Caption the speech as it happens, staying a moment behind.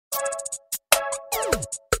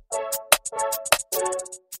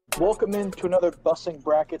Welcome into another Bussing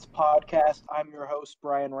Brackets podcast. I'm your host,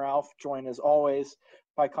 Brian Ralph, joined as always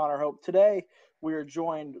by Connor Hope. Today, we are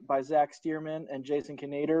joined by Zach Stearman and Jason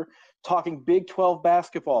Kinander talking Big 12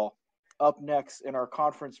 basketball. Up next in our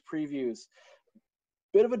conference previews.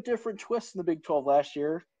 Bit of a different twist in the Big 12 last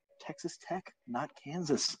year. Texas Tech, not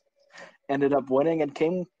Kansas, ended up winning and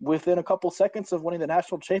came within a couple seconds of winning the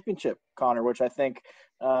national championship, Connor, which I think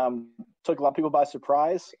took a lot of people by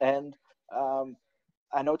surprise. And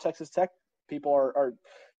I know Texas Tech people are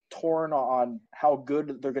torn on how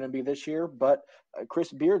good they're going to be this year, but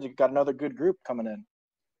Chris Beard's got another good group coming in.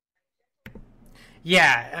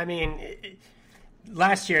 Yeah, I mean,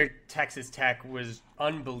 last year Texas Tech was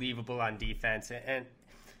unbelievable on defense, and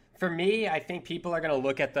for me, I think people are going to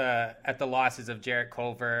look at the losses of Jarrett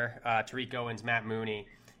Culver, Tariq Owens, Matt Mooney,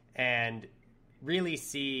 and really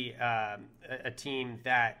see a team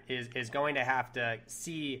that is going to have to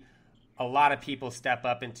see a lot of people step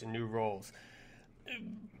up into new roles.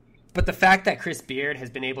 But the fact that Chris Beard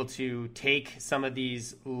has been able to take some of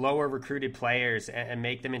these lower recruited players and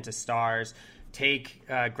make them into stars, take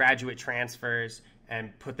graduate transfers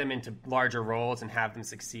and put them into larger roles and have them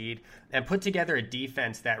succeed, and put together a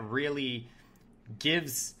defense that really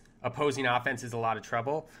gives opposing offenses a lot of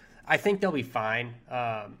trouble, I think they'll be fine.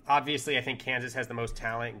 Obviously, I think Kansas has the most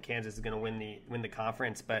talent, and Kansas is going to win the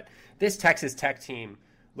conference. But this Texas Tech team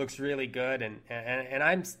looks really good, and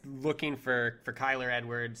I'm looking for Kyler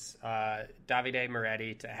Edwards, Davide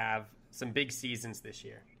Moretti to have some big seasons this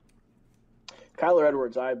year. Kyler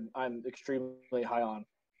Edwards, I'm extremely high on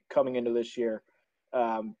coming into this year.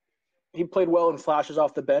 He played well in flashes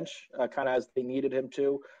off the bench, kind of as they needed him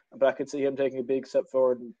to, but I could see him taking a big step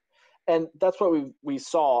forward. And that's what we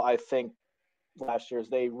saw, I think, last year is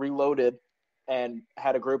they reloaded and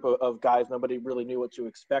had a group of guys nobody really knew what to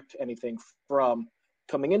expect anything from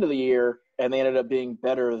coming into the year, and they ended up being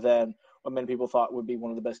better than what many people thought would be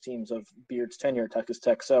one of the best teams of Beard's tenure at Texas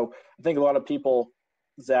Tech. So I think a lot of people,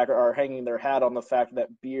 Zach, are hanging their hat on the fact that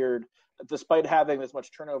Beard, despite having as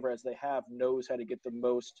much turnover as they have, knows how to get the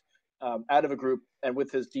most out of a group, and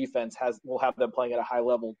with his defense will have them playing at a high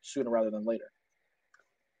level sooner rather than later.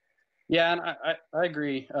 Yeah, and I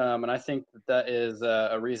agree, and I think that is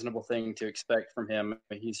a reasonable thing to expect from him.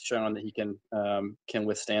 He's shown that he can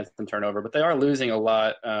withstand some turnover, but they are losing a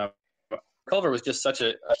lot. Culver was just such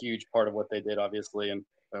a huge part of what they did, obviously, and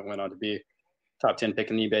went on to be top 10 pick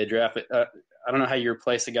in the eBay draft. But, I don't know how you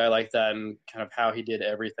replace a guy like that and kind of how he did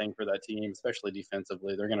everything for that team, especially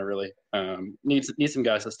defensively. They're going to really need some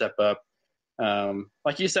guys to step up.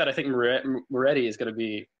 Like you said, I think Moretti is going to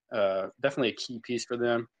be definitely a key piece for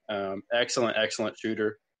them. Excellent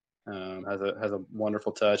shooter. Has a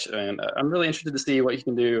wonderful touch, and I'm really interested to see what he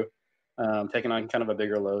can do, taking on kind of a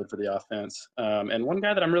bigger load for the offense. And one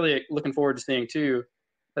guy that I'm really looking forward to seeing too,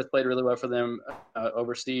 has played really well for them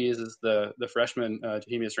overseas, is the freshman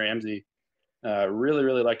Jahemius Ramsey.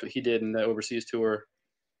 Really liked what he did in the overseas tour.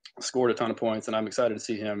 Scored a ton of points, and I'm excited to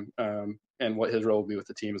see him and what his role will be with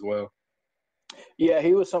the team as well. Yeah,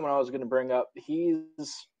 he was someone I was going to bring up. He's,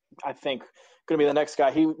 I think, going to be the next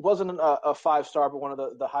guy. He wasn't a five-star, but one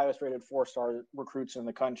of the highest-rated four-star recruits in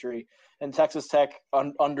the country. And Texas Tech,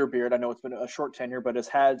 under Beard, I know it's been a short tenure, but has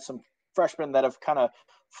had some freshmen that have kind of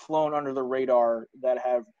flown under the radar that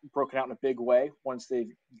have broken out in a big way once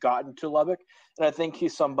they've gotten to Lubbock. And I think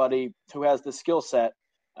he's somebody who has the skill set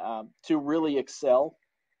to really excel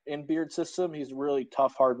in Beard's system. He's a really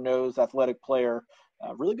tough, hard-nosed, athletic player.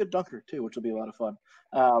 Really good dunker, too, which will be a lot of fun.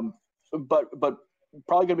 But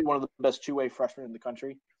probably going to be one of the best two-way freshmen in the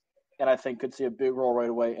country. And I think could see a big role right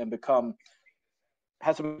away and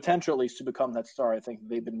has some potential at least to become that star I think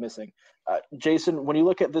they've been missing. Jason, when you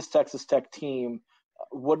look at this Texas Tech team,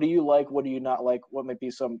 what do you like? What do you not like? What might be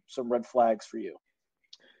some red flags for you?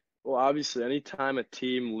 Well, obviously, anytime a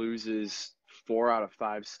team loses 4 out of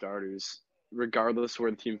 5 starters, regardless where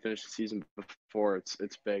the team finished the season before,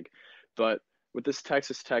 it's big. But with this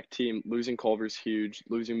Texas Tech team, losing Culver's huge,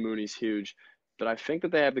 losing Mooney's huge. But I think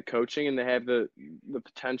that they have the coaching and they have the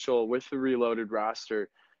potential with the reloaded roster.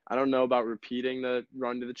 I don't know about repeating the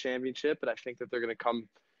run to the championship, but I think that they're going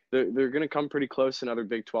to come pretty close to another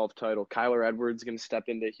Big 12 title. Kyler Edwards is going to step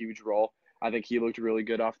into a huge role. I think he looked really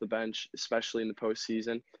good off the bench, especially in the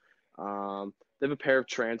postseason. They have a pair of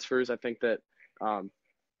transfers. I think that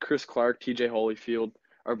Chris Clark, TJ Holyfield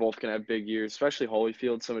are both going to have big years, especially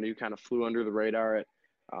Holyfield, somebody who kind of flew under the radar at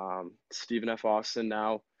Stephen F. Austin,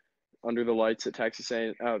 now under the lights at Texas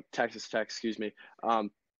Tech, excuse me.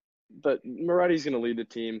 But Moretti's going to lead the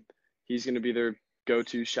team. He's going to be their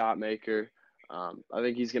go-to shot maker. I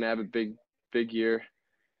think he's going to have a big year.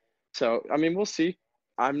 So, I mean, we'll see.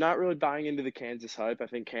 I'm not really buying into the Kansas hype. I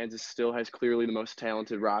think Kansas still has clearly the most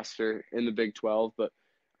talented roster in the Big 12, but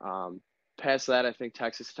um, past that, I think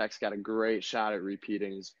Texas Tech's got a great shot at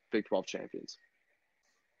repeating as Big 12 champions.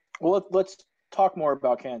 Well, let's talk more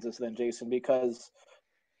about Kansas then, Jason, because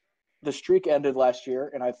the streak ended last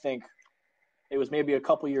year, and I think it was maybe a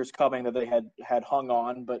couple years coming that they had hung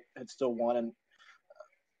on, but had still won, and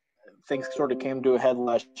things sort of came to a head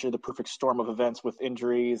last year, the perfect storm of events with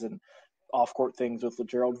injuries and off-court things with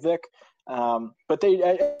Gerald Vick. But they,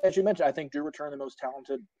 as you mentioned, I think do return the most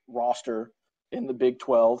talented roster in the Big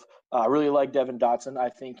 12. I really like Devin Dotson. I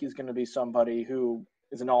think he's going to be somebody who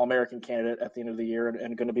is an All-American candidate at the end of the year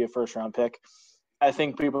and going to be a first-round pick. I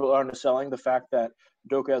think people are underselling the fact that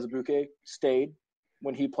Doka Azubuike stayed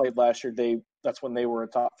when he played last year. That's when they were a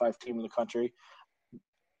top 5 team in the country.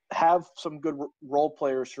 Have some good role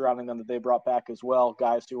players surrounding them that they brought back as well,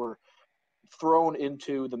 guys who were thrown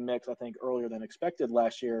into the mix, I think, earlier than expected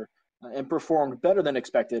last year and performed better than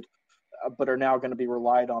expected, but are now going to be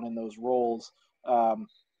relied on in those roles.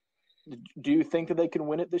 Do you think that they can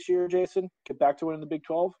win it this year, Jason? Get back to winning the Big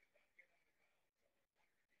 12?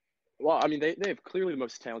 Well, I mean, they have clearly the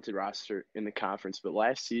most talented roster in the conference, but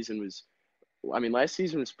last season was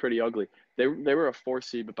pretty ugly. They were a 4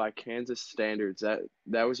 seed, but by Kansas standards,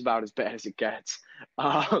 that was about as bad as it gets.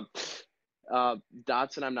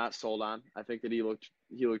 Dotson, I'm not sold on. I think that he looked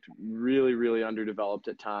really, really underdeveloped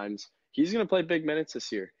at times. He's gonna play big minutes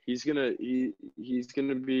this year. He's gonna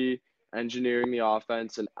be engineering the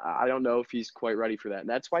offense, and I don't know if he's quite ready for that. And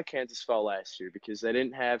that's why Kansas fell last year, because they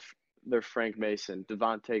didn't have their Frank Mason,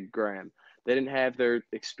 Devontae Graham. They didn't have their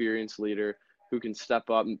experienced leader who can step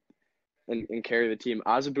up and carry the team.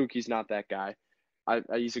 Azubuike's not that guy.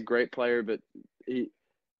 He's a great player, but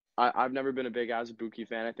I've never been a big Azubuike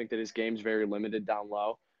fan. I think that his game's very limited down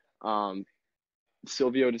low.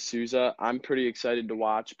 Silvio De Souza, I'm pretty excited to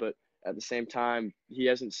watch, but at the same time, he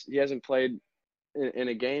hasn't played in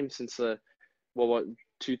a game since the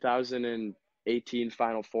 2018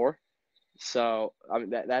 Final Four. So I mean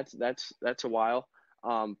that's a while.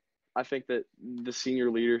 I think that the senior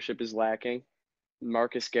leadership is lacking.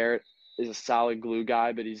 Marcus Garrett is a solid glue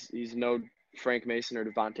guy, but he's no Frank Mason or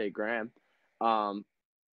Devontae Graham.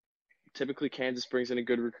 Typically, Kansas brings in a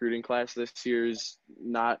good recruiting class. This year is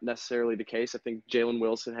not necessarily the case. I think Jalen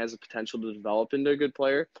Wilson has the potential to develop into a good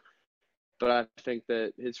player, but I think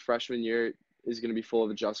that his freshman year is going to be full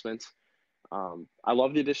of adjustments. I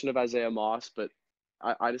love the addition of Isaiah Moss, but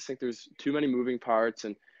I just think there's too many moving parts.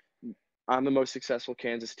 And on the most successful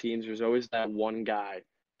Kansas teams, there's always that one guy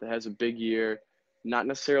that has a big year, not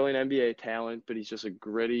necessarily an NBA talent, but he's just a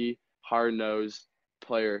gritty, hard-nosed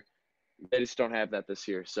player. They just don't have that this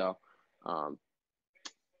year. So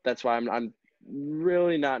that's why I'm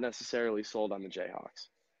really not necessarily sold on the Jayhawks.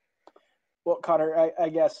 Well, Connor, I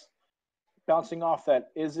guess bouncing off that,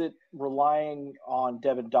 is it relying on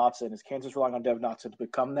Devin Dotson? Is Kansas relying on Devin Dotson to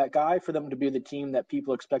become that guy for them to be the team that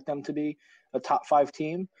people expect them to be, a top 5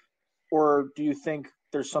 team? Or do you think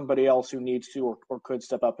there's somebody else who needs to or could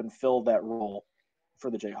step up and fill that role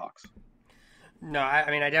for the Jayhawks? No, I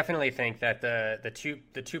mean, I definitely think that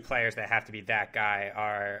the two players that have to be that guy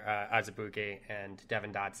are Azubuike and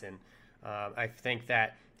Devin Dotson. I think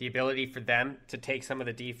that the ability for them to take some of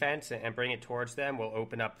the defense and bring it towards them will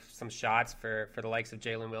open up some shots for the likes of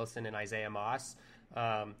Jalen Wilson and Isaiah Moss.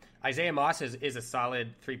 Isaiah Moss is a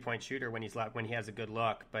solid 3-point shooter when he has a good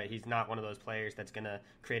look, but he's not one of those players that's going to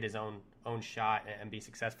create his own shot and be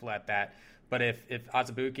successful at that. But if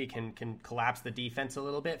Azubuike can collapse the defense a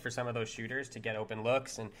little bit for some of those shooters to get open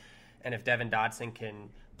looks, and if Devin Dotson can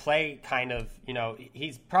play kind of,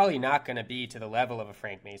 he's probably not going to be to the level of a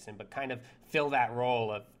Frank Mason, but kind of fill that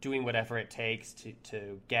role of doing whatever it takes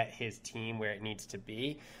to get his team where it needs to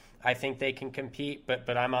be. I think they can compete,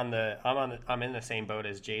 but I'm in the same boat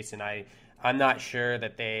as Jason. I'm not sure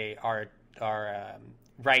that they are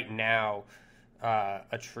right now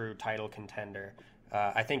a true title contender.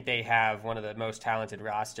 I think they have one of the most talented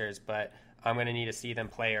rosters, but I'm going to need to see them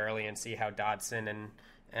play early and see how Dotson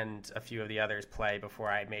and a few of the others play before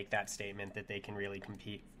I make that statement that they can really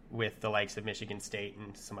compete with the likes of Michigan State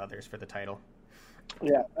and some others for the title.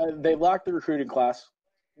 Yeah, they lack the recruiting class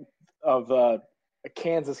of a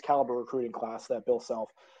Kansas caliber recruiting class that Bill Self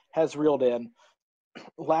has reeled in.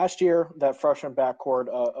 Last year, that freshman backcourt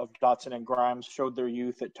of Dotson and Grimes showed their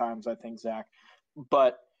youth at times, I think, Zach.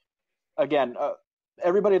 But again,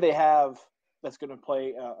 everybody they have that's going to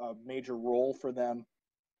play a major role for them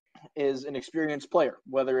is an experienced player,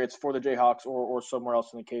 whether it's for the Jayhawks or somewhere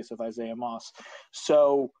else in the case of Isaiah Moss.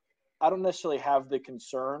 So I don't necessarily have the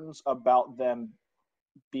concerns about them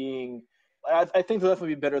being I think they'll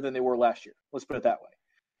definitely be better than they were last year. Let's put it that way.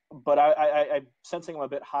 But I'm sensing I'm a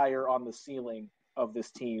bit higher on the ceiling of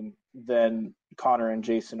this team than Connor and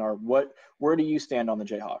Jason are. Where do you stand on the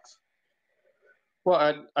Jayhawks?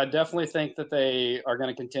 Well, I definitely think that they are going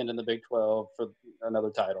to contend in the Big 12 for another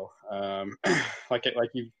title. Like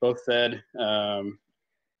you both said,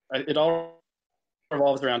 it all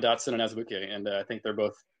revolves around Dotson and Azubuike, and I think they're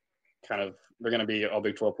both they're going to be all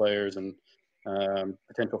Big 12 players and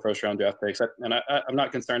potential first-round draft picks. I'm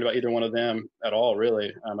not concerned about either one of them at all,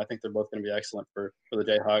 really. I think they're both going to be excellent for the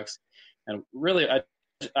Jayhawks. And really, I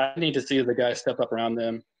need to see the guys step up around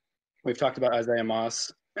them. We've talked about Isaiah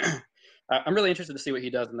Moss. I'm really interested to see what he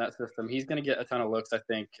does in that system. He's going to get a ton of looks, I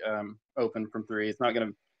think, open from three. He's not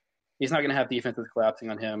going to have defenses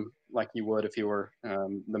collapsing on him like he would if he were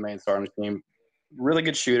the main star on the team. Really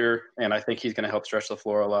good shooter, and I think he's going to help stretch the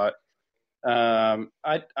floor a lot.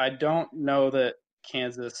 I don't know that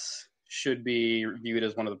Kansas should be viewed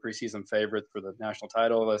as one of the preseason favorites for the national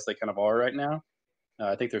title, as they kind of are right now.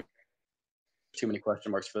 I think there's too many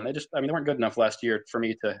question marks for them. They weren't good enough last year for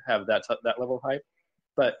me to have that level of hype.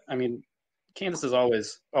 But Kansas is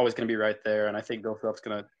always going to be right there, and I think Bill Self's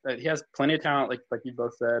he has plenty of talent, like you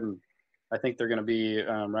both said, and I think they're going to be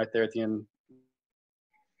right there at the end.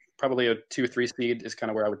 Probably a 2 or 3 seed is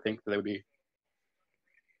kind of where I would think that they would be.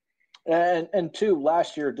 And two,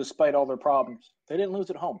 last year, despite all their problems, they didn't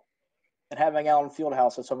lose at home. And having Allen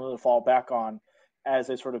Fieldhouse as something to fall back on as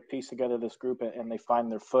they sort of piece together this group and they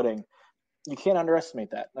find their footing, you can't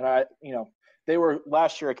underestimate that. And they were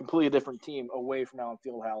last year a completely different team away from Allen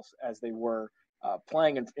Fieldhouse as they were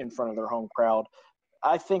playing in front of their home crowd.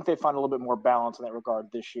 I think they find a little bit more balance in that regard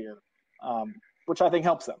this year, which I think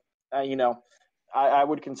helps them. I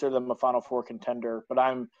would consider them a Final Four contender, but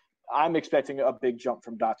I'm expecting a big jump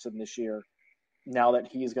from Dotson this year now that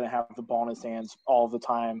he's going to have the ball in his hands all the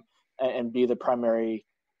time and be the primary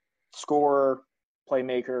scorer,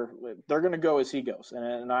 playmaker. They're going to go as he goes,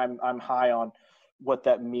 and I'm high on what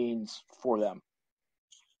that means for them.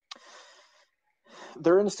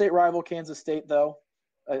 Their in-state rival, Kansas State, though,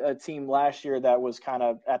 a team last year that was kind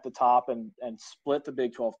of at the top and split the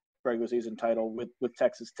Big 12 regular season title with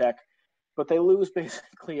Texas Tech, but they lose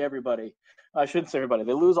basically everybody. I shouldn't say everybody.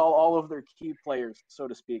 They lose all of their key players, so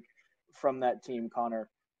to speak, from that team, Connor.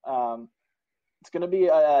 It's going to be,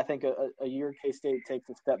 I think, a year K-State takes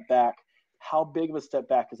a step back. How big of a step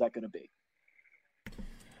back is that going to be?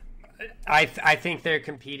 I think they're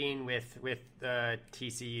competing with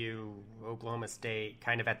TCU, Oklahoma State,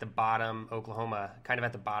 kind of at the bottom. Oklahoma, kind of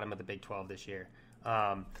at the bottom of the Big 12 this year.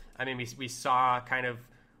 We saw kind of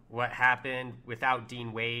what happened without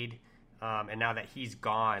Dean Wade, and now that he's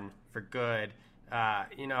gone for good.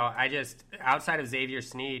 Outside of Xavier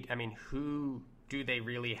Sneed, who do they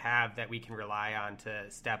really have that we can rely on to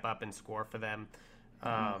step up and score for them?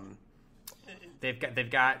 They've got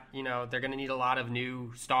they're going to need a lot of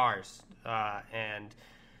new stars, and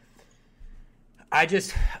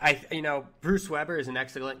Bruce Weber is an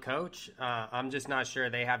excellent coach. I'm just not sure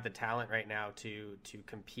they have the talent right now to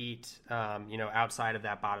compete outside of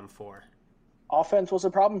that bottom four. Offense was a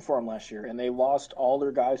problem for them last year, and they lost all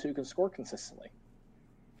their guys who can score consistently.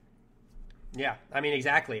 Yeah,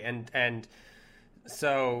 exactly, and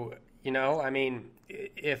so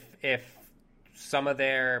if some of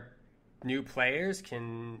their new players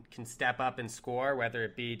can step up and score, whether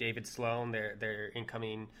it be David Sloan, their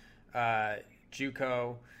incoming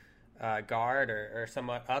JUCO guard, or some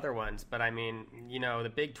other ones, but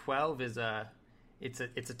the Big 12 is it's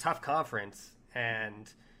a tough conference,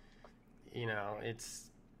 and it's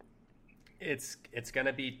going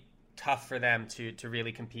to be tough for them to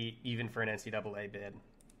really compete even for an NCAA bid.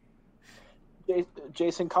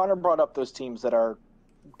 Jason, Connor brought up those teams that are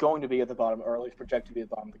going to be at the bottom, or at least projected to be at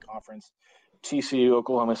the bottom of the conference: TCU,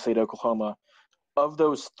 Oklahoma State, Oklahoma. Of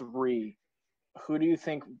those three, who do you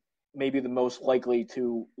think may be the most likely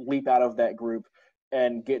to leap out of that group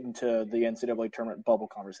and get into the NCAA tournament bubble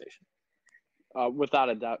conversation? Without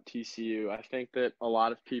a doubt, TCU. I think that a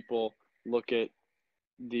lot of people look at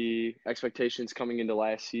the expectations coming into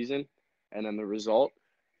last season and then the result.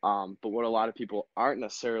 But what a lot of people aren't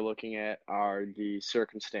necessarily looking at are the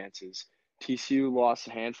circumstances. TCU lost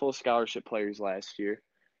a handful of scholarship players last year.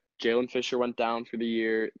 Jalen Fisher went down for the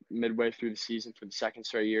year midway through the season for the second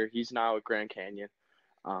straight year. He's now at Grand Canyon.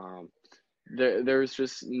 There's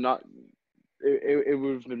just not – it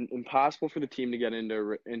would have been impossible for the team to get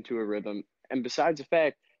into a rhythm. And besides the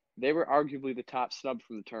fact, they were arguably the top snub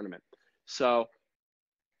from the tournament. So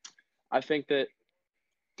I think that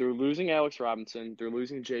they're losing Alex Robinson, they're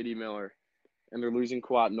losing J.D. Miller, and they're losing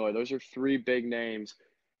Kawhi Noy. Those are three big names.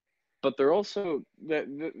 but there's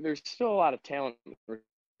still a lot of talent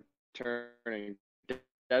returning.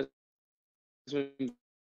 Desmond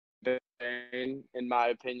Bain, in my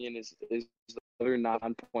opinion, is the other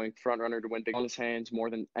non-point front runner to win big on his hands more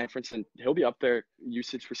than Inference, and he'll be up there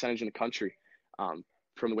usage percentage in the country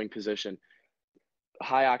from the wing position.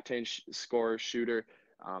 High octane scorer, shooter.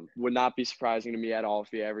 Would not be surprising to me at all if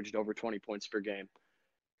he averaged over 20 points per game.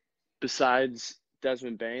 Besides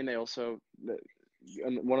Desmond Bain, they also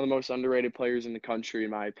one of the most underrated players in the country,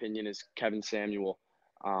 in my opinion, is Kevin Samuel.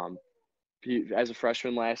 As a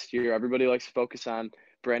freshman last year, everybody likes to focus on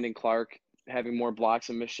Brandon Clark having more blocks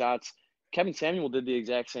and missed shots. Kevin Samuel did the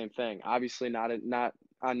exact same thing. Obviously not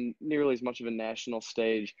on nearly as much of a national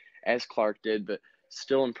stage as Clark did, but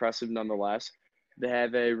still impressive nonetheless. They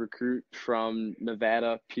have a recruit from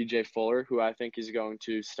Nevada, PJ Fuller, who I think is going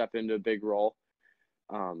to step into a big role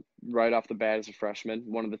right off the bat as a freshman.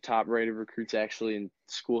 One of the top-rated recruits actually in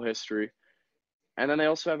school history. And then they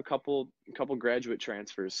also have a couple graduate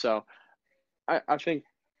transfers. So I think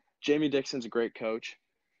Jamie Dixon's a great coach.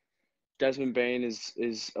 Desmond Bain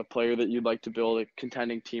is a player that you'd like to build a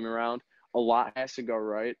contending team around. A lot has to go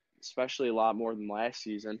right, especially a lot more than last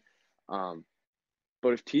season.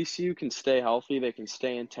 But if TCU can stay healthy, they can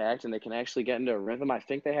stay intact, and they can actually get into a rhythm, I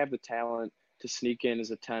think they have the talent to sneak in as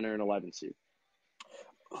a 10 or an 11 seed.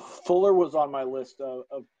 Fuller was on my list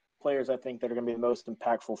of players I think that are going to be the most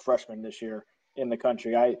impactful freshmen this year in the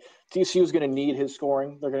country. TCU is going to need his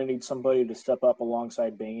scoring. They're going to need somebody to step up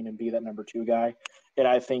alongside Bain and be that number 2 guy. And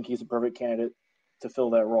I think he's a perfect candidate to fill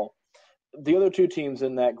that role. The other 2 teams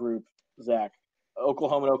in that group, Zach,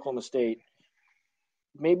 Oklahoma and Oklahoma State,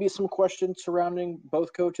 maybe some questions surrounding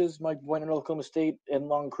both coaches, Mike Boynton at Oklahoma State and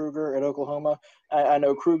Lon Kruger at Oklahoma. I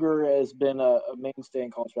know Kruger has been a mainstay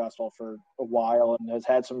in college basketball for a while and has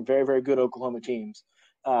had some very, very good Oklahoma teams.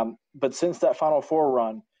 But since that Final Four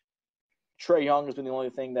run, Trae Young has been the only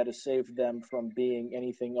thing that has saved them from being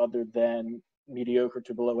anything other than mediocre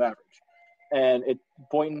to below average. And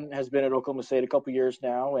Boynton has been at Oklahoma State a couple years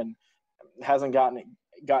now and hasn't gotten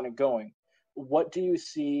it going. What do you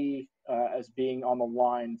see as being on the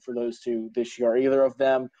line for those 2 this year? Are either of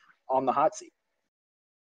them on the hot seat?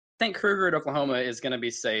 I think Kruger at Oklahoma is going to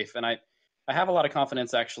be safe, and I have a lot of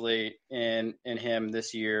confidence actually in him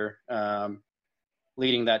this year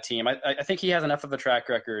leading that team. I think he has enough of a track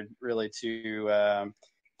record really to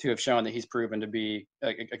have shown that he's proven to be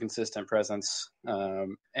a consistent presence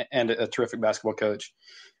and a terrific basketball coach.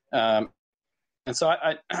 And so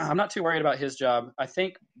I'm not too worried about his job. I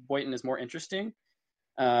think Boynton is more interesting.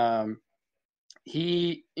 Oklahoma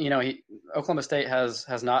State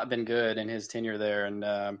has not been good in his tenure there,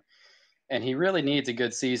 and he really needs a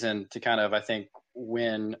good season to kind of, I think,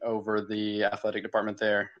 win over the athletic department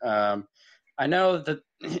there. I know that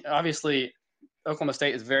obviously Oklahoma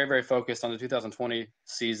State is very, very focused on the 2020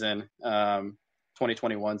 season,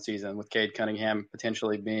 2021 season, with Cade Cunningham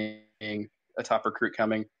potentially being a top recruit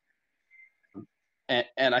coming.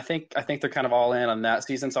 And I think they're kind of all in on that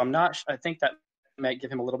season. So I think that might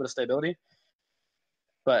give him a little bit of stability.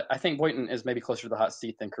 But I think Boynton is maybe closer to the hot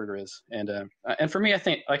seat than Kruger is. And for me, I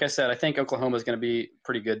think, like I said, I think Oklahoma is going to be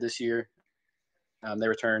pretty good this year. They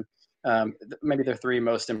return maybe their 3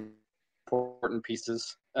 most important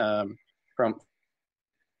pieces from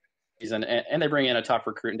season, and they bring in a top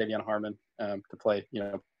recruit in Davion Harmon to play,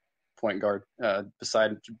 point guard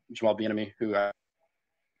beside Jamal Bieniemy, who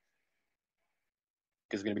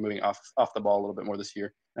is going to be moving off the ball a little bit more this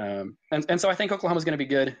year. And so I think Oklahoma's going to be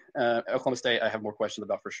good. Oklahoma State, I have more questions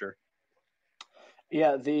about for sure.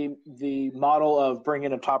 Yeah, the model of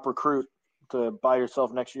bringing a top recruit to buy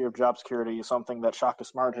yourself next year of job security is something that Shaka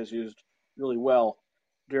Smart has used really well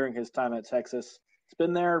during his time at Texas. It's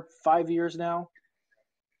been there 5 years now.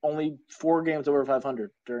 Only 4 games over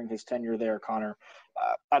 500 during his tenure there, Connor.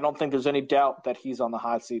 I don't think there's any doubt that he's on the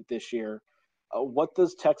hot seat this year. What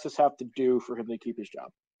does Texas have to do for him to keep his job?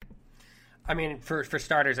 I mean, for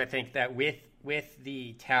starters, I think that with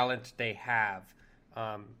the talent they have,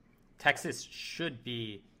 Texas should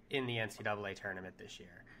be in the NCAA tournament this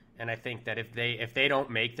year. And I think that if they don't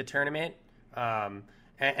make the tournament,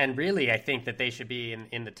 and really I think that they should be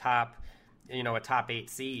in the top, a top 8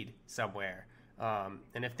 seed somewhere. And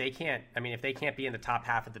if they can't be in the top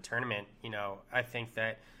half of the tournament, I think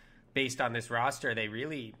that based on this roster, they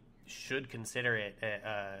really should consider it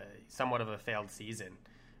somewhat of a failed season.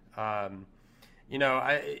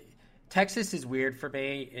 Texas is weird for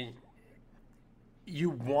me.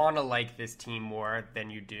 You want to like this team more than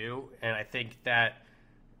you do, and I think that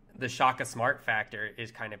the Shaka Smart factor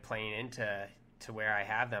is kind of playing into where I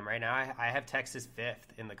have them right now. I have Texas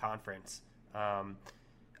 5th in the conference.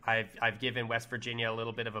 I've given West Virginia a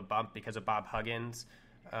little bit of a bump because of Bob Huggins,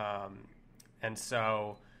 and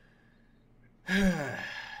so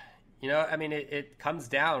I mean, it comes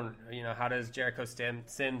down. How does Jericho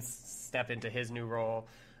Sims step into his new role?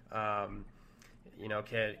 Can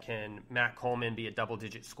Matt Coleman be a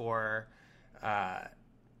double-digit scorer?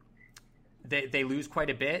 They lose quite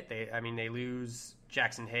a bit. They lose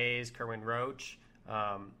Jackson Hayes, Kerwin Roach,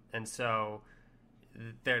 and so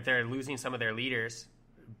they're losing some of their leaders.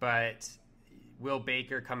 But Will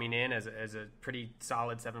Baker coming in as a pretty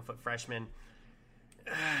solid 7-foot freshman.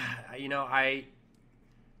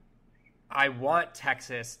 I want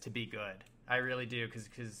Texas to be good. I really do,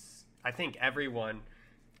 because I think everyone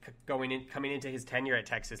coming into his tenure at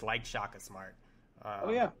Texas liked Shaka Smart.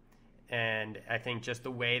 And I think just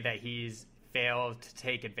the way that he's failed to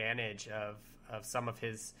take advantage of some of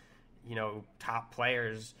his, top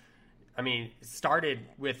players. I mean, started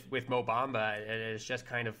with Mo Bamba, and it's just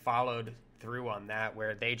kind of followed through on that,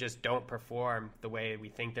 where they just don't perform the way we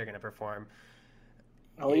think they're going to perform.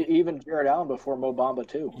 Oh, even Jared Allen before Mo Bamba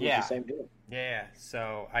too. Yeah, the same deal. Yeah.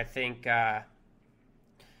 So I think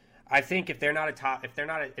if they're not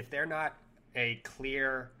a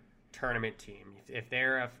clear tournament team, if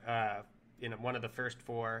they're in one of the first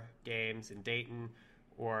 4 games in Dayton,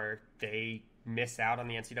 or they miss out on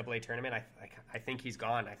the NCAA tournament, I think he's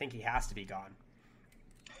gone. I think he has to be gone.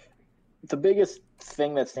 The biggest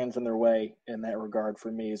thing that stands in their way in that regard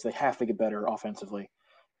for me is they have to get better offensively.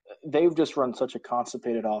 They've just run such a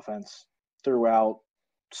constipated offense throughout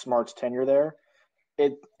Smart's tenure there.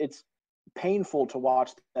 It's painful to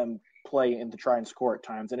watch them play and to try and score at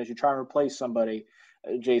times. And as you try and replace somebody,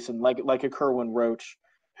 Jason, like a Kerwin Roach,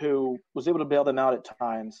 who was able to bail them out at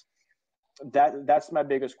times, that's my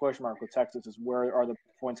biggest question mark with Texas, is where are the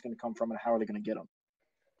points going to come from and how are they going to get them?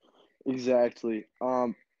 Exactly.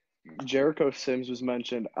 Jericho Sims was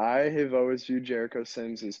mentioned. I have always viewed Jericho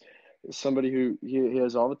Sims as somebody who he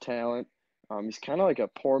has all the talent. He's kind of like a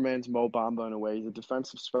poor man's Mo Bamba in a way. He's a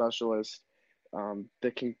defensive specialist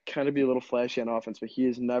that can kind of be a little flashy on offense, but he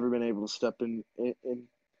has never been able to step into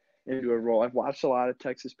a role. I've watched a lot of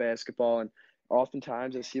Texas basketball, and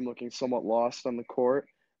oftentimes I see him looking somewhat lost on the court.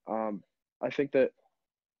 I think that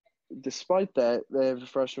despite that, they have a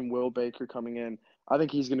freshman Will Baker coming in. I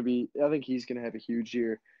think he's going to have a huge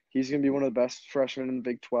year. He's going to be one of the best freshmen in the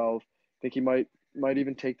Big 12. I think he might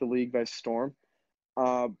even take the league by storm.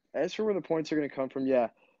 As for where the points are going to come from,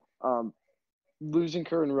 losing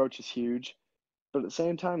Kerwin Roach is huge. But at the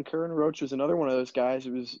same time, Kerwin Roach was another one of those guys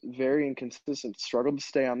who was very inconsistent, struggled to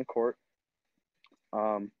stay on the court.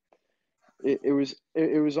 It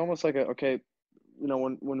was almost like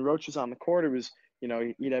when Roach was on the court, it was,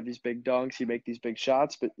 he'd have these big dunks, he'd make these big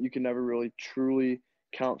shots, but you can never really truly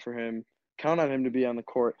count on him to be on the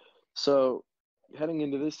court. So heading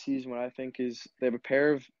into this season, what I think is they have a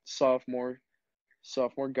pair of sophomore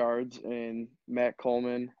guards in Matt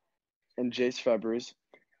Coleman and Jace Febres,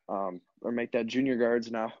 or make that junior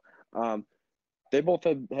guards now. They both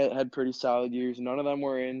had pretty solid years. None of them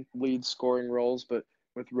were in lead scoring roles, but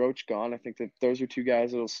with Roach gone, I think that those are 2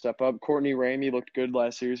 guys that will step up. Courtney Ramey looked good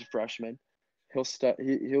last year as a freshman.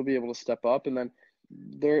 He'll be able to step up, and then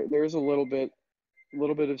there's a little bit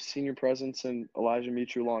of senior presence in Elijah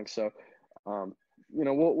Mitru-Long. So,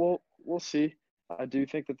 we'll see. I do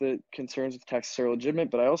think that the concerns with Texas are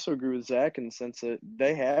legitimate, but I also agree with Zach in the sense that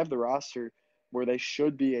they have the roster where they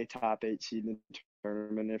should be a top 8 seed in the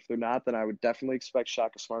tournament. If they're not, then I would definitely expect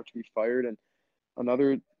Shaka Smart to be fired and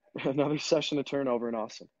another session of turnover in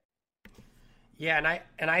Austin. Yeah,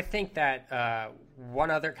 and I think that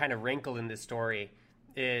one other kind of wrinkle in this story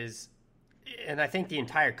is, and I think the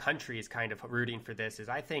entire country is kind of rooting for this, is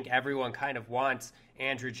I think everyone kind of wants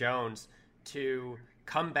Andrew Jones to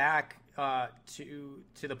come back to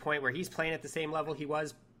the point where he's playing at the same level he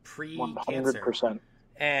was pre-cancer. 100%.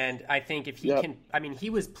 And I think if he can, I mean,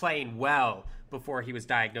 he was playing well before he was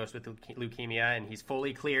diagnosed with leukemia, and he's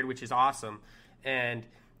fully cleared, which is awesome. And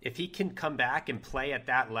if he can come back and play at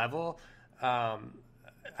that level,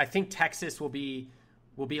 I think Texas will be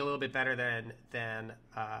a little bit better than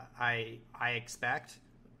I expect.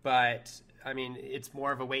 But I mean, it's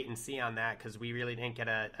more of a wait and see on that, because we really didn't get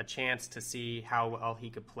a chance to see how well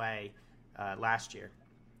he could play last year.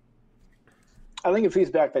 I think if he's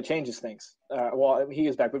back, that changes things. He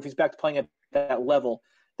is back, but if he's back to playing at that level,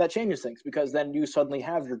 that changes things, because then you suddenly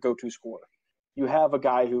have your go-to scorer. You have a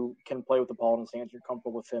guy who can play with the ball in his hands. You're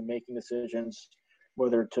comfortable with him making decisions,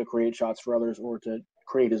 whether to create shots for others or to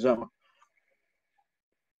create his own.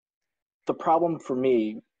 The problem for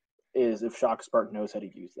me is if Shaka Smart knows how to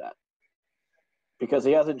use that, because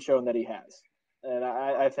he hasn't shown that he has. And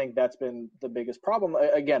I think that's been the biggest problem,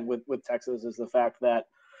 again, with Texas, is the fact that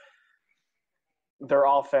their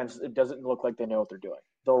offense, it doesn't look like they know what they're doing.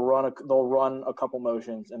 They'll run a couple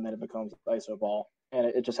motions, and then it becomes ISO ball, and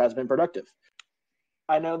it just hasn't been productive.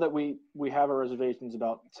 I know that we have our reservations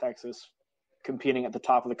about Texas competing at the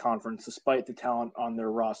top of the conference, despite the talent on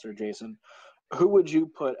their roster, Jason. Who would you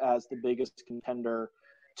put as the biggest contender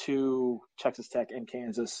to Texas Tech and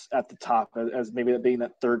Kansas at the top, as maybe that being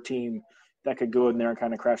that third team that could go in there and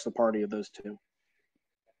kind of crash the party of those two?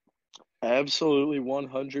 Absolutely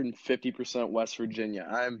 150% West Virginia.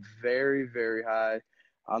 I am very, very high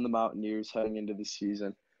on the Mountaineers heading into the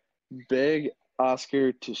season. Big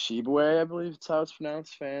Oscar Tshiebwe, I believe it's how it's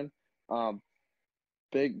pronounced, fan.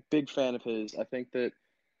 Big fan of his. I think that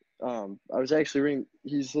I was actually reading,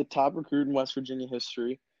 he's the top recruit in West Virginia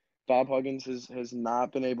history. Bob Huggins has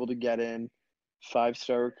not been able to get in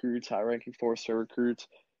 5-star recruits, high-ranking 4-star recruits.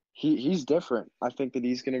 He's different. I think that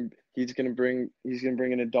he's gonna bring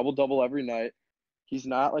in a double every night. He's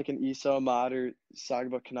not like an Issa Ahmad or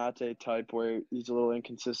Sagba Kanate type where he's a little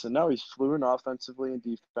inconsistent. No, he's fluent offensively and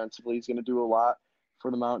defensively. He's gonna do a lot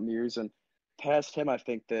for the Mountaineers. And past him, I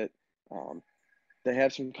think that they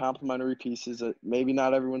have some complementary pieces that maybe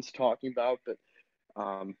not everyone's talking about, but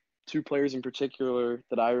two players in particular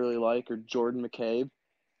that I really like are Jordan McCabe.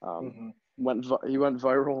 He went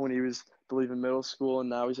viral when he was, I believe, in middle school, and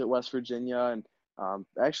now he's at West Virginia. And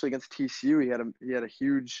actually against TCU, he had a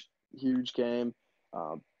huge game.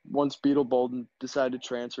 Once Beetle Bolden decided to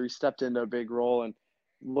transfer, he stepped into a big role and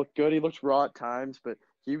looked good. He looked raw at times, but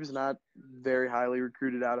he was not very highly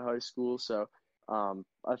recruited out of high school. So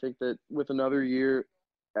I think that with another year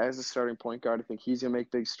as a starting point guard, I think he's going to make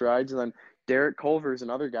big strides. And then Derek Culver is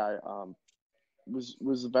another guy. Was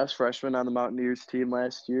the best freshman on the Mountaineers team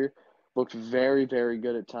last year. Looked very, very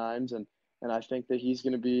good at times, and I think that he's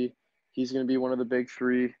going to be one of the big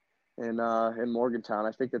three in Morgantown.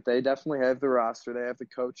 I think that they definitely have the roster. They have the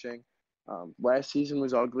coaching. Last season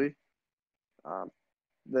was ugly.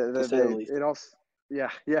 It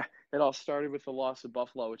all started with the loss of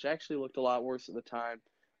Buffalo, which actually looked a lot worse at the time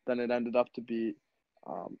than it ended up to be.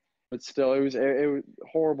 But still, it was a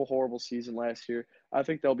horrible season last year. I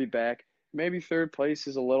think they'll be back. Maybe third place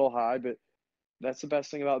is a little high, but that's the best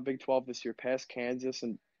thing about Big 12 this year. Past Kansas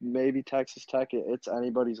and maybe Texas Tech, it's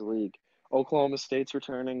anybody's league. Oklahoma State's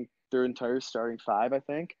returning their entire starting five, I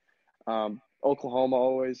think. Oklahoma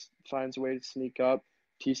always finds a way to sneak up.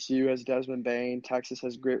 TCU has Desmond Bain. Texas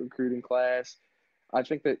has a great recruiting class. I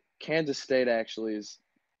think that Kansas State actually is,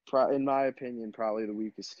 in my opinion, probably the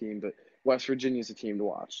weakest team, but West Virginia is a team to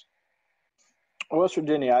watch. West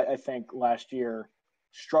Virginia, I think last year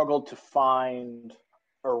struggled to find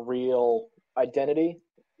a real identity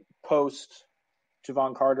post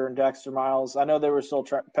Javon Carter and Dexter Miles. I know they were still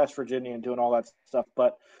Pest Virginia and doing all that stuff,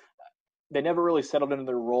 but they never really settled into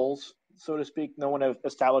their roles, so to speak. No one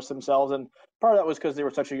established themselves, and part of that was because they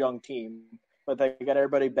were such a young team. But they got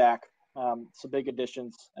everybody back. Some big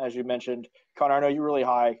additions, as you mentioned. Connor, I know you're really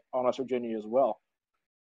high on West Virginia as well.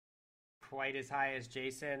 Quite as high as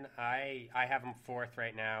Jason. I have them fourth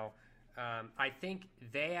right now. I think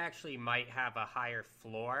they actually might have a higher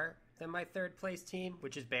floor than my third place team,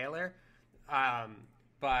 which is Baylor.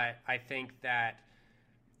 But I think that,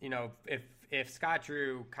 if Scott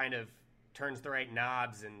Drew kind of turns the right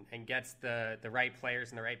knobs and gets the right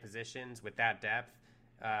players in the right positions with that depth,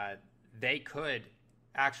 they could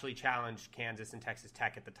actually challenge Kansas and Texas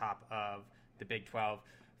Tech at the top of the Big 12.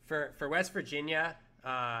 For West Virginia,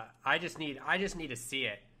 I just need to see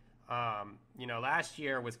it. Last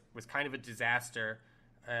year was kind of a disaster,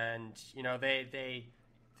 and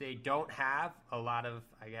they don't have a lot of,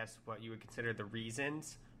 I guess, what you would consider the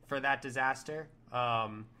reasons for that disaster.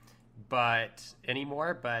 But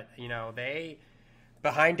they,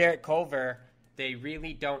 behind Derek Culver, they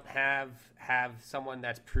really don't have someone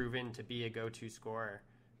that's proven to be a go-to scorer.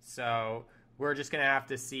 So we're just going to have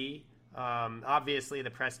to see. Obviously, the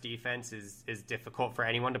press defense is difficult for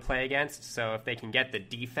anyone to play against. So if they can get the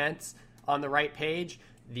defense on the right page,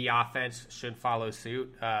 the offense should follow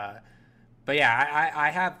suit. But yeah, I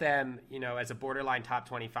have them, as a borderline top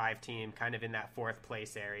 25 team, kind of in that fourth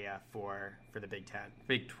place area for the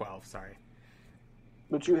Big 12, sorry.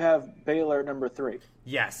 But you have Baylor at number 3.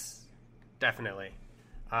 Yes, definitely.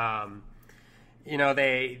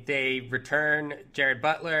 They return Jared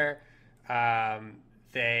Butler.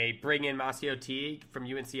 They bring in Masio Teague from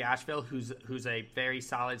UNC Asheville, who's a very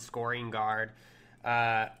solid scoring guard.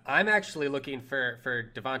 I'm actually looking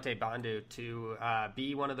for Devontae Bandu to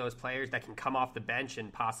be one of those players that can come off the bench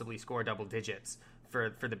and possibly score double digits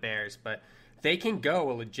for the Bears. But they can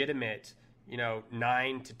go a legitimate,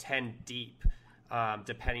 9 to 10 deep.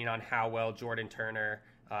 depending on how well Jordan Turner,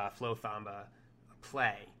 Flo Thamba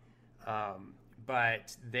play.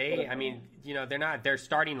 But their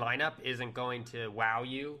starting lineup isn't going to wow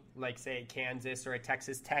you like, say, Kansas or a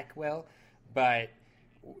Texas Tech will. But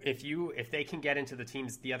if they can get into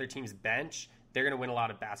the other team's bench, they're going to win a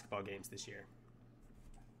lot of basketball games this year.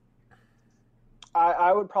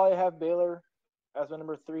 I would probably have Baylor as my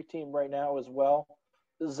number 3 team right now as well.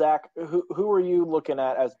 Zach, who are you looking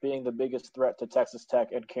at as being the biggest threat to Texas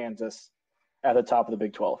Tech and Kansas at the top of the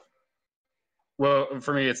Big 12? Well,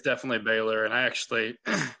 for me, it's definitely Baylor, and I actually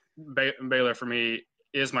Baylor for me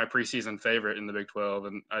is my preseason favorite in the Big 12,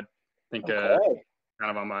 and I think kind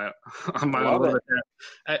of on my own a little bit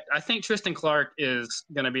there. I think Tristan Clark is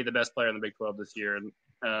going to be the best player in the Big 12 this year,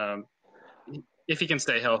 and if he can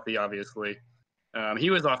stay healthy, obviously. He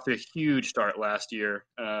was off to a huge start last year,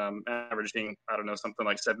 averaging, something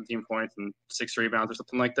like 17 points and 6 rebounds or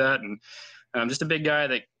something like that. And just a big guy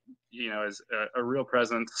that, is a real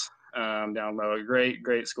presence down low, a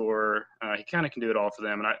great scorer. He kind of can do it all for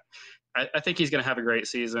them. And I think he's going to have a great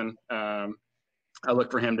season. I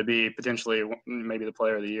look for him to be potentially maybe the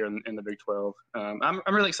player of the year in the Big 12. I'm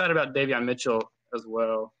really excited about Davion Mitchell as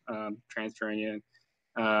well, transferring in.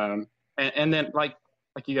 And then,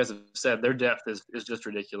 like you guys have said, their depth is just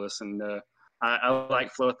ridiculous. And I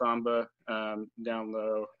like Flo Thamba down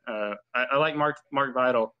low. I like Mark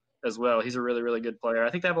Vidal as well. He's a really, really good player.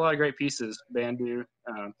 I think they have a lot of great pieces. Bandu.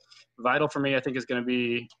 Vidal for me, I think, is going to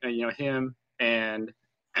be him, and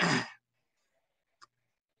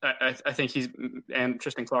I think he's and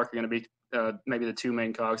Tristan Clark are going to be maybe the 2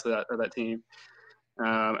 main cogs of that team.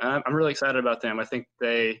 And I'm really excited about them. I think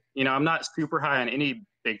I'm not super high on any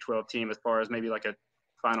Big 12 team as far as maybe like a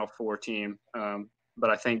Final Four team,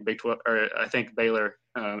 but I think Baylor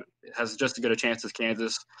has just as good a chance as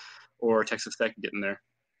Kansas or Texas Tech getting there.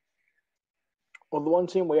 Well, the one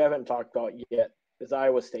team we haven't talked about yet is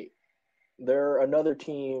Iowa State. They're another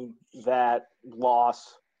team that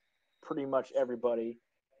lost pretty much everybody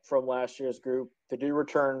from last year's group. They do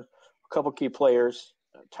return a couple key players,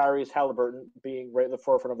 Tyrese Halliburton being right in the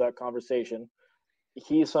forefront of that conversation.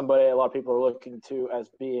 He's somebody a lot of people are looking to as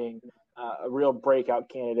being a real breakout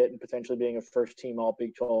candidate and potentially being a first-team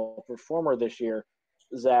All-Big 12 performer this year,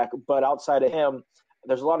 Zach. But outside of him,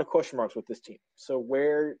 there's a lot of question marks with this team. So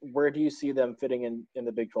where do you see them fitting in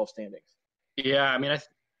the Big 12 standings? Yeah, I mean,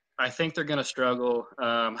 I think they're going to struggle.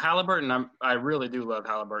 Halliburton, I really do love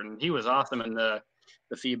Halliburton. He was awesome in the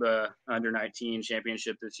FIBA Under-19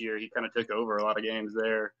 championship this year. He kind of took over a lot of games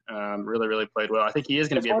there. Really, really played well. I think he is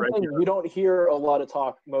going to be a breakout. You don't hear a lot of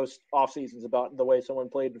talk most off seasons about the way someone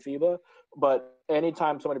played in FIBA, but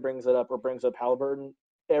anytime somebody brings it up or brings up Halliburton,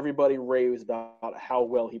 everybody raves about how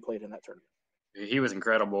well he played in that tournament. He was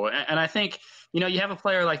incredible. And I think, you have a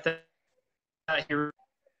player like that, he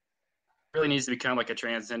really needs to become like a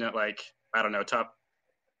transcendent, top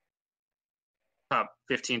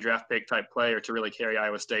 15 draft pick type player to really carry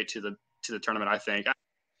Iowa State to the tournament, I think.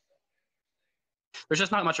 There's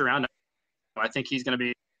just not much around him. I think he's going to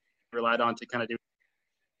be relied on to kind of do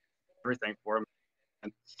everything for him.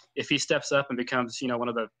 And if he steps up and becomes, one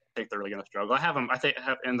of the – I think they're really going to struggle. I have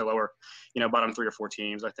in the lower, bottom 3 or 4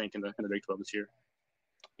 teams, I think, in the Big 12 this year.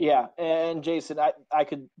 Yeah, and Jason, I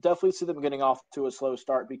could definitely see them getting off to a slow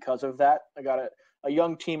start because of that. I got a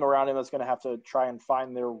young team around him that's going to have to try and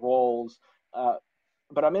find their roles.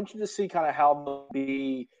 But I'm interested to see kind of how they'll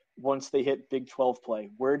be once they hit Big 12 play.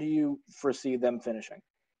 Where do you foresee them finishing?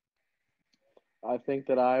 I think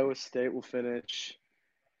that Iowa State will finish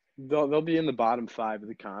 – they'll be in the bottom 5 of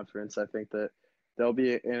the conference. I think that they'll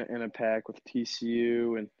be in a pack with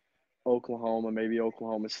TCU and Oklahoma, maybe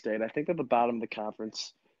Oklahoma State. I think that the bottom of the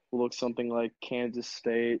conference will look something like Kansas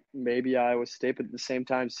State, maybe Iowa State, but at the same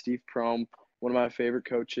time, Steve Prohm, one of my favorite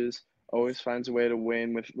coaches, always finds a way to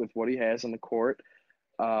win with what he has on the court.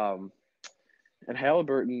 And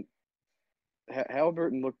Halliburton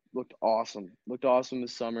looked awesome. Looked awesome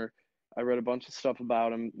this summer. I read a bunch of stuff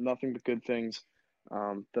about him, nothing but good things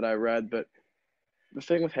that I read. But the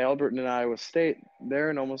thing with Halliburton and Iowa State,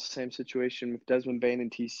 they're in almost the same situation with Desmond Bane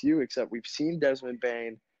and TCU, except we've seen Desmond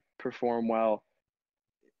Bane perform well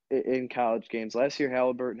in college games. Last year,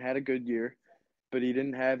 Halliburton had a good year, but he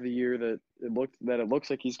didn't have the year that it looks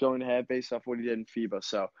like he's going to have based off what he did in FIBA.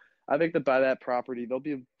 So I think that by that property, they'll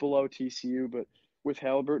be below TCU, but with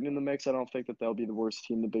Halliburton in the mix, I don't think that they'll be the worst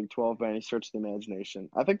team in the Big 12 by any stretch of the imagination.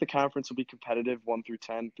 I think the conference will be competitive 1 through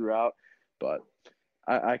 10 throughout, but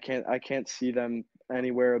I can't see them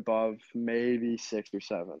anywhere above maybe 6 or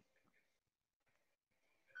 7.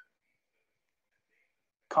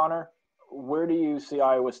 Connor, where do you see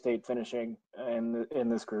Iowa State finishing in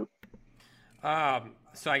this group?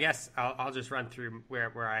 So I guess I'll just run through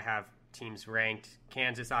where I have teams ranked.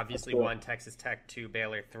 Kansas, obviously, 1, Texas Tech 2,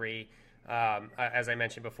 Baylor 3. As I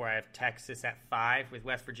mentioned before, I have Texas at 5 with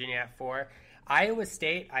West Virginia at 4. Iowa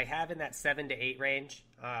State, I have in that 7 to 8 range.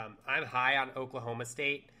 I'm high on Oklahoma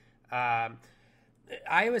State.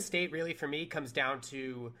 Iowa State really, for me, comes down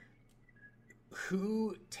to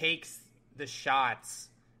who takes the shots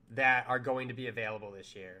that are going to be available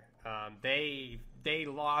this year. They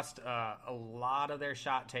lost a lot of their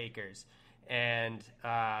shot takers, and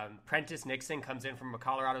Prentice Nixon comes in from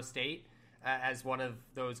Colorado State as one of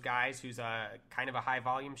those guys who's a kind of a high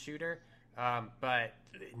volume shooter, but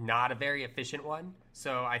not a very efficient one.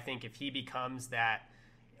 So I think if he becomes that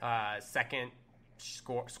second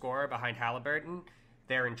scorer behind Halliburton,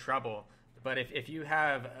 they're in trouble. But if you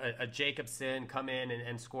have a Jacobson come in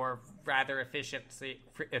and score rather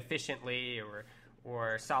efficiently,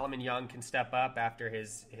 or Solomon Young can step up after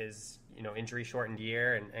his injury shortened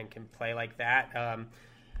year and can play like that,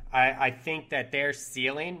 I think that their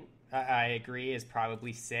ceiling, I agree, is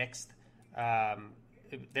probably 6th.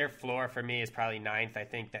 Their floor for me is probably 9th. I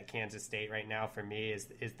think that Kansas State right now for me is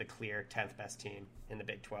the clear 10th best team in the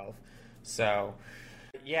Big 12. So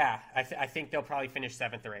yeah, I think they'll probably finish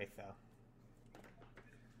 7th or 8th though.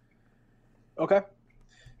 Okay,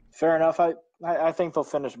 fair enough. I think they'll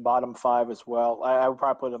finish bottom 5 as well. I would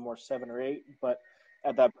probably put them more 7 or 8, but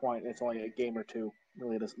at that point, it's only a game or two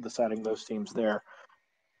really deciding those teams there.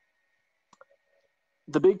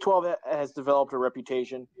 The Big 12 has developed a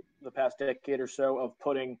reputation the past decade or so of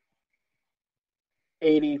putting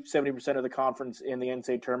 80-70% of the conference in the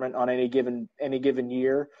NCAA tournament on any given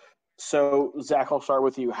year. So, Zach, I'll start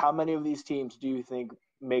with you. How many of these teams do you think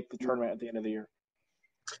make the tournament at the end of the year?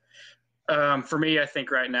 For me, I think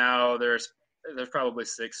right now there's probably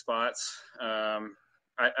 6 spots. I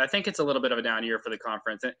think it's a little bit of a down year for the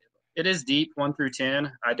conference. It is deep, 1 through 10.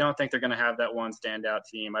 I don't think they're going to have that one standout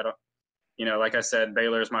team. I don't, like I said,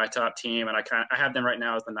 Baylor is my top team, and I have them right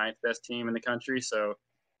now as the 9th best team in the country. So,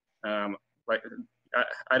 I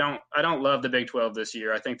don't love the Big 12 this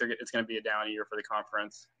year. I think it's going to be a down year for the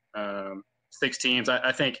conference. 6 teams.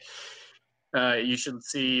 I think. You should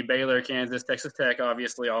see Baylor, Kansas, Texas Tech,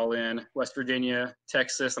 obviously all in, West Virginia,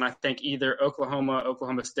 Texas, and I think either Oklahoma,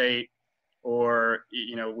 Oklahoma State, or,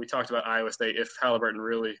 we talked about Iowa State. If Halliburton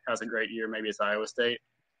really has a great year, maybe it's Iowa State.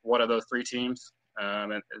 One of those 3 teams,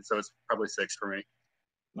 and so it's probably 6 for me.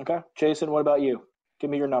 Okay. Jason, what about you? Give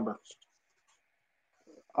me your number.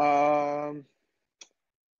 So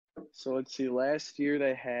let's see. Last year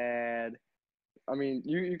they had –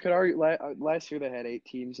 you could argue last year they had 8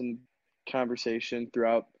 teams in conversation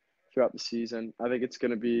throughout the season. I think it's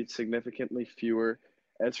going to be significantly fewer.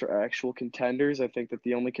 As for actual contenders, I think that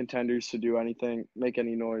the only contenders to do anything, make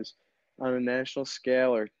any noise on a national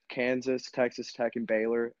scale are Kansas, Texas Tech, and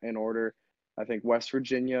Baylor in order. I think West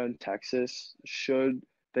Virginia and Texas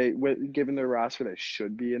given their roster, they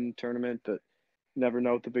should be in the tournament, but never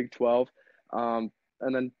know with the Big 12. And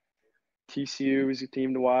then TCU is a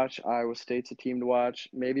team to watch. Iowa State's a team to watch.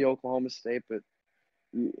 Maybe Oklahoma State, but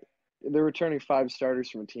they're returning 5 starters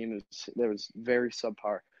from a team that was very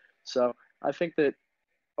subpar. So I think that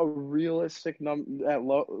a realistic number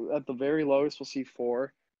at the very lowest we'll see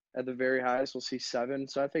 4, at the very highest we'll see 7.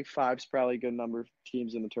 So I think 5's probably a good number of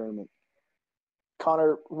teams in the tournament.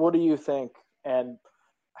 Connor, what do you think, and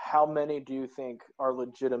how many do you think are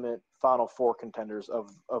legitimate Final Four contenders of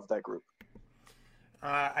that group?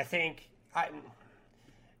 I think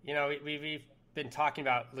we've been talking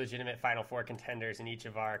about legitimate Final Four contenders in each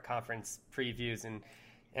of our conference previews, and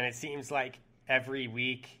it seems like every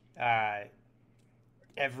week,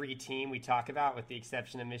 every team we talk about, with the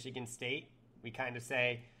exception of Michigan State, we kind of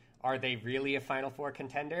say, are they really a Final Four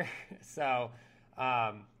contender? So,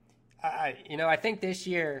 I think this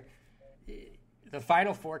year the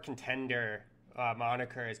Final Four contender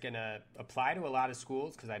moniker is going to apply to a lot of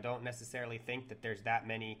schools, because I don't necessarily think that there's that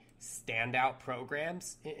many standout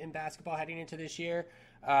programs in basketball heading into this year.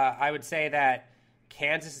 I would say that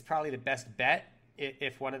Kansas is probably the best bet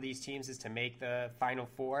if one of these teams is to make the Final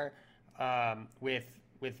Four, with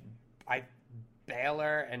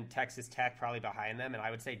Baylor and Texas Tech probably behind them. And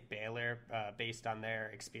I would say Baylor, based on their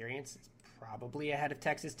experience, is probably ahead of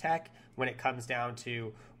Texas Tech when it comes down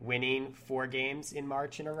to winning 4 games in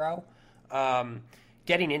March in a row.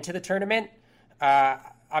 Getting into the tournament, I'm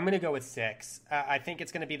going to go with 6. I think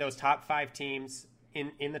it's going to be those top 5 teams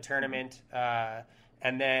in the tournament,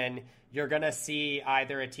 and then you're going to see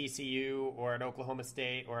either a TCU or an Oklahoma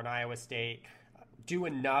State or an Iowa State do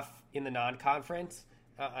enough in the non-conference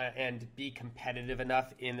and be competitive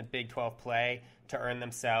enough in the Big 12 play to earn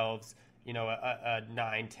themselves, a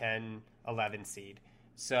 9, 10, 11 seed.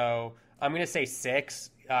 So I'm going to say 6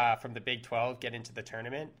 from the Big 12 get into the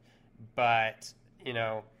tournament. But,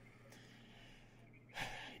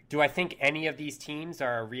 do I think any of these teams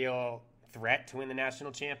are a real threat to win the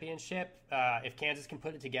national championship? If Kansas can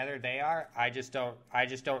put it together, they are. I just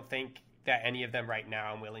don't think that any of them right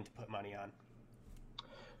now I'm willing to put money on.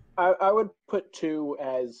 I would put 2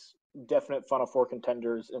 as definite Final Four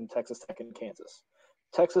contenders in Texas Tech and Kansas.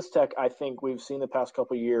 Texas Tech, I think we've seen the past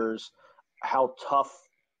couple of years how tough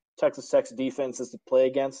Texas Tech's defense is to play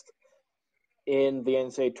against in the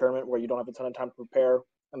NCAA tournament, where you don't have a ton of time to prepare,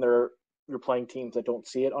 and you're playing teams that don't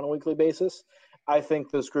see it on a weekly basis. I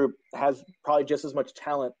think this group has probably just as much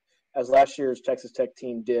talent as last year's Texas Tech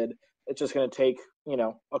team did. It's just going to take,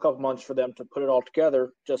 a couple months for them to put it all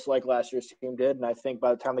together, just like last year's team did. And I think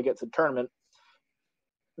by the time they get to the tournament,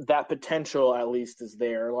 that potential at least is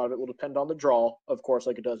there. A lot of it will depend on the draw, of course,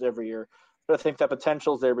 like it does every year. But I think that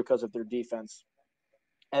potential is there because of their defense.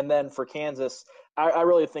 And then for Kansas, I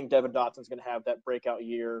really think Devin Dotson's going to have that breakout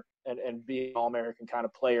year and be an All-American kind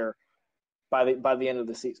of player by the end of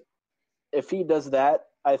the season. If he does that,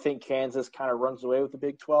 I think Kansas kind of runs away with the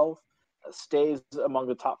Big 12, stays among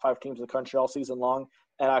the top 5 teams in the country all season long,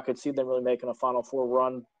 and I could see them really making a Final Four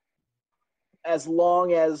run as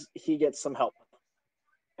long as he gets some help.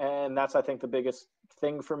 And that's, I think, the biggest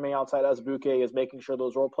thing for me outside Azubuike is making sure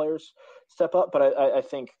those role players step up. But I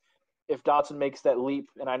think if Dotson makes that leap,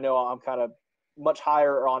 and I know I'm kind of much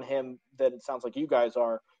higher on him than it sounds like you guys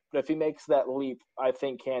are, but if he makes that leap, I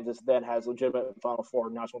think Kansas then has legitimate Final Four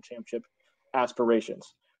national championship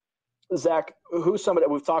aspirations. Zach, who's somebody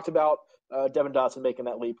we've talked about? Devin Dotson making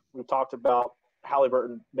that leap. We've talked about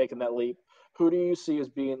Halliburton making that leap. Who do you see as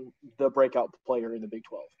being the breakout player in the Big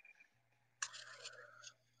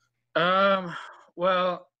 12?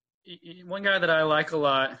 Well, one guy that I like a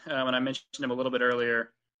lot, and I mentioned him a little bit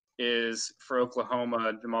earlier, is for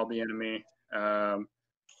Oklahoma, Jamal Bieniemy.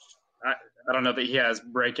 I don't know that he has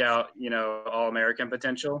breakout, All-American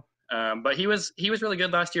potential, but he was really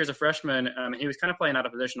good last year as a freshman. He was kind of playing out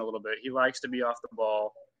of position a little bit. He likes to be off the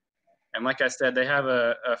ball, and like I said, they have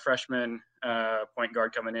a freshman point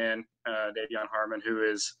guard coming in, Davion Harmon, who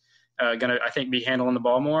is going to, I think, be handling the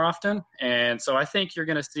ball more often. And so I think you're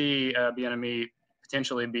going to see Bieniemy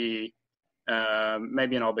potentially be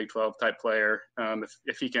maybe an All-Big 12 type player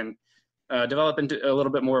if he can develop into a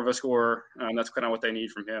little bit more of a scorer. That's kind of what they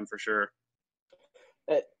need from him for sure.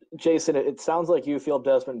 Jason, it sounds like you feel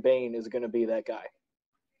Desmond Bane is going to be that guy.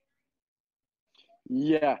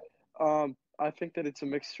 Yeah. I think that it's a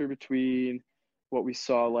mixture between what we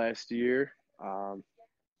saw last year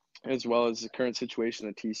as well as the current situation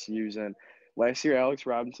that TCU's in. Last year, Alex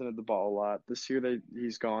Robinson had the ball a lot. This year,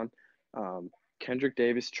 he's gone. Kendrick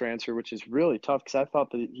Davis transfer, which is really tough because I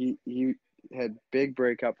thought that he had big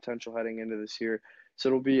breakout potential heading into this year. So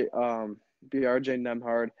it'll be RJ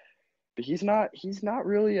Nembhard, but he's not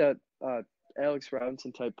really a Alex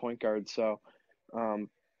Robinson type point guard. So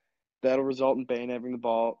that'll result in Bane having the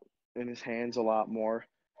ball in his hands a lot more.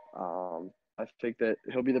 I think that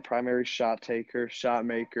he'll be the primary shot taker, shot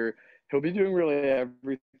maker. He'll be doing really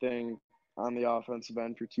everything on the offensive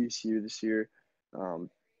end for TCU this year,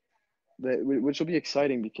 which will be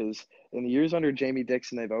exciting because in the years under Jamie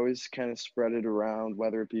Dixon, they've always kind of spread it around,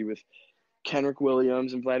 whether it be with Kenrick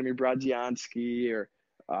Williams and Vladimir Brodzianski or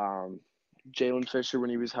Jalen Fisher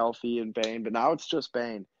when he was healthy and Bane. But now it's just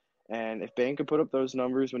Bane. And if Bane could put up those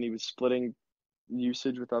numbers when he was splitting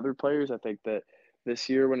usage with other players, I think that this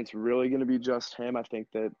year when it's really going to be just him, I think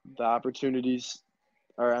that the opportunities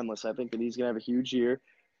are endless. I think that he's going to have a huge year.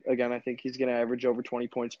 Again, I think he's going to average over 20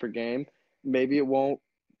 points per game. Maybe it won't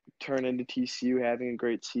turn into TCU having a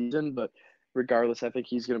great season, but regardless, I think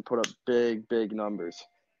he's going to put up big, big numbers.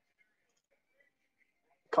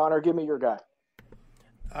 Connor, give me your guy.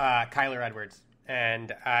 Kyler Edwards,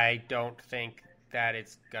 and I don't think that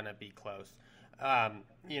it's going to be close.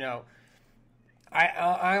 I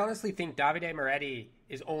honestly think Davide Moretti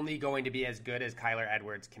is only going to be as good as Kyler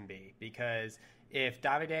Edwards can be, because if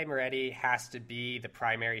Davide Moretti has to be the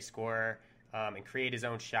primary scorer and create his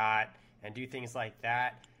own shot and do things like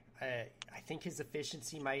that, I think his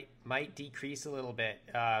efficiency might decrease a little bit.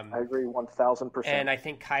 I agree 1,000%. And I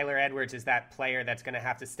think Kyler Edwards is that player that's going to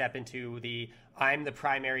have to step into I'm the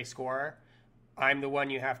primary scorer, I'm the one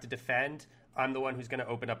you have to defend, I'm the one who's going to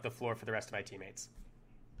open up the floor for the rest of my teammates.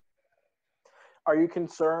 Are you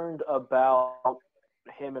concerned about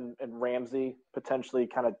him and Ramsey potentially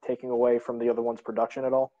kind of taking away from the other one's production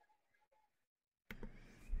at all?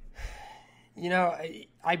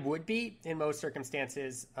 I would be in most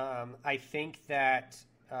circumstances. I think that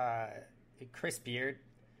Chris Beard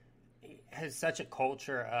has such a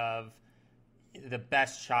culture of the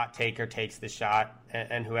best shot taker takes the shot,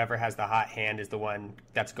 and whoever has the hot hand is the one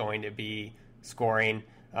that's going to be scoring.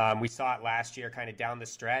 We saw it last year kind of down the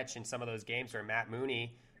stretch in some of those games where Matt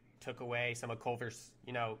Mooney took away some of Culver's,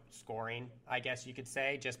 scoring, I guess you could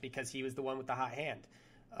say, just because he was the one with the hot hand.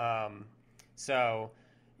 I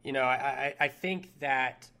think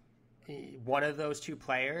that one of those two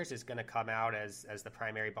players is going to come out as the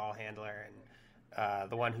primary ball handler and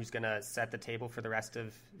the one who's going to set the table for the rest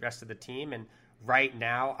of the team. And right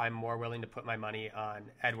now, I'm more willing to put my money on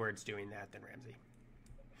Edwards doing that than Ramsey.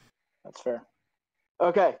 That's fair.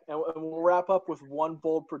 Okay, and we'll wrap up with one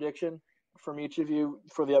bold prediction from each of you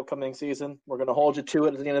for the upcoming season. We're going to hold you to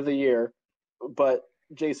it at the end of the year. But,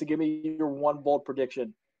 Jason, give me your one bold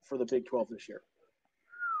prediction for the Big 12 this year.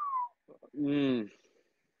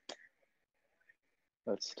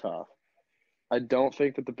 That's tough. I don't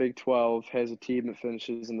think that the Big 12 has a team that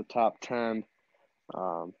finishes in the top 10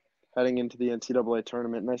 heading into the NCAA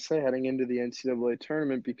tournament. And I say heading into the NCAA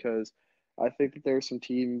tournament because I think that there are some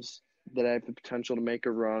teams that have the potential to make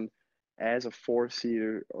a run as a 4 seed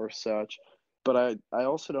or such. But I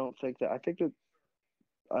also don't think that – I think that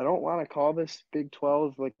I don't want to call this Big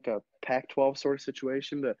 12 like a Pac-12 sort of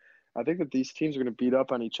situation, but I think that these teams are going to beat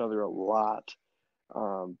up on each other a lot.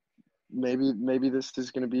 Maybe this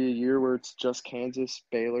is going to be a year where it's just Kansas,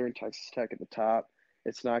 Baylor, and Texas Tech at the top.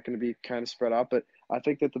 It's not going to be kind of spread out, but I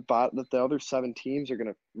think that the other 7 teams are going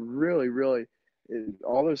to really, really –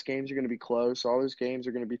 all those games are going to be close. All those games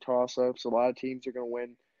are going to be toss-ups. A lot of teams are going to win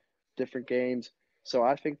different games. So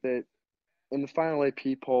I think that in the final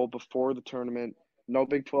AP poll before the tournament, no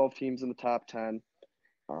Big 12 teams in the top 10.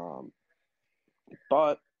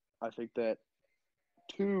 But I think that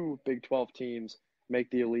 2 Big 12 teams make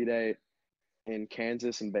the Elite Eight in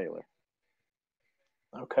Kansas and Baylor.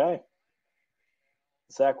 Okay.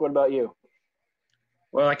 Zach, what about you?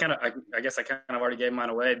 Well, I guess I kind of already gave mine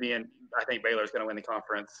away. I think Baylor's going to win the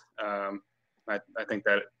conference. I think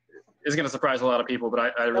that is going to surprise a lot of people,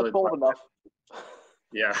 but I really. That's bold enough.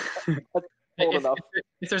 Yeah. That's bold enough.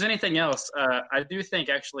 If there's anything else, I do think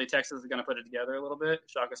actually Texas is going to put it together a little bit.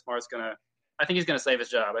 Shaka Smart's I think he's going to save his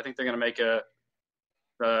job. I think they're going to make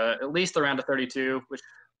at least around a 32, which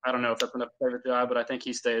I don't know if that's enough to save his job, but I think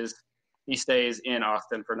he stays in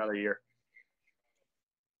Austin for another year.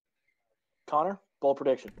 Connor, bold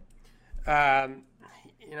prediction. I'm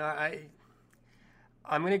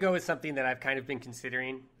going to go with something that I've kind of been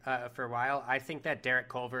considering for a while. I think that Derek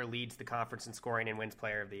Culver leads the conference in scoring and wins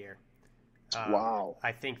Player of the Year. Wow.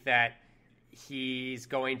 I think that he's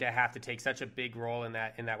going to have to take such a big role in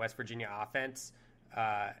that West Virginia offense,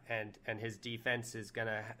 and his defense is going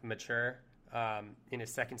to mature in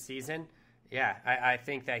his second season. Yeah, I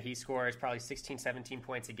think that he scores probably 16, 17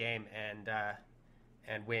 points a game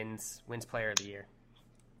and wins Player of the Year.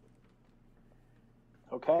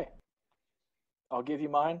 Okay. I'll give you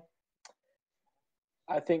mine.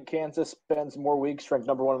 I think Kansas spends more weeks ranked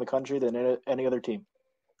number 1 in the country than any other team.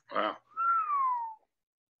 Wow.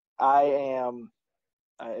 I am,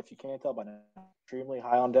 if you can't tell by now, extremely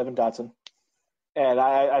high on Devin Dotson. And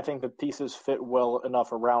I think the pieces fit well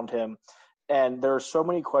enough around him. And there are so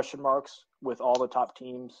many question marks with all the top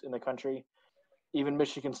teams in the country. Even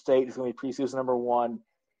Michigan State is going to be preseason number 1.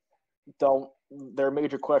 There are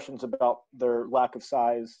major questions about their lack of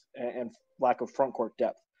size and lack of front court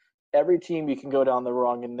depth. Every team you can go down the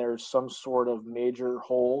rung and there's some sort of major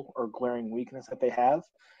hole or glaring weakness that they have.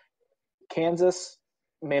 Kansas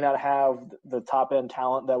may not have the top end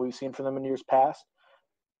talent that we've seen from them in years past,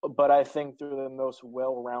 but I think they're the most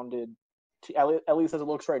well-rounded, at least as it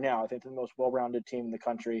looks right now, I think they're the most well-rounded team in the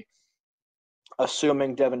country,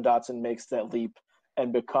 assuming Devin Dotson makes that leap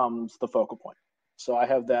and becomes the focal point. So I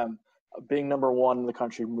have them being number 1 in the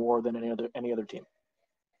country more than any other team.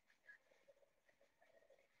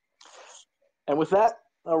 And with that,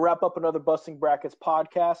 I'll wrap up another Busting Brackets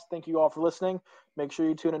podcast. Thank you all for listening. Make sure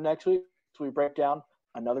you tune in next week as we break down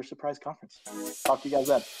another surprise conference. Talk to you guys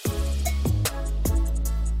then.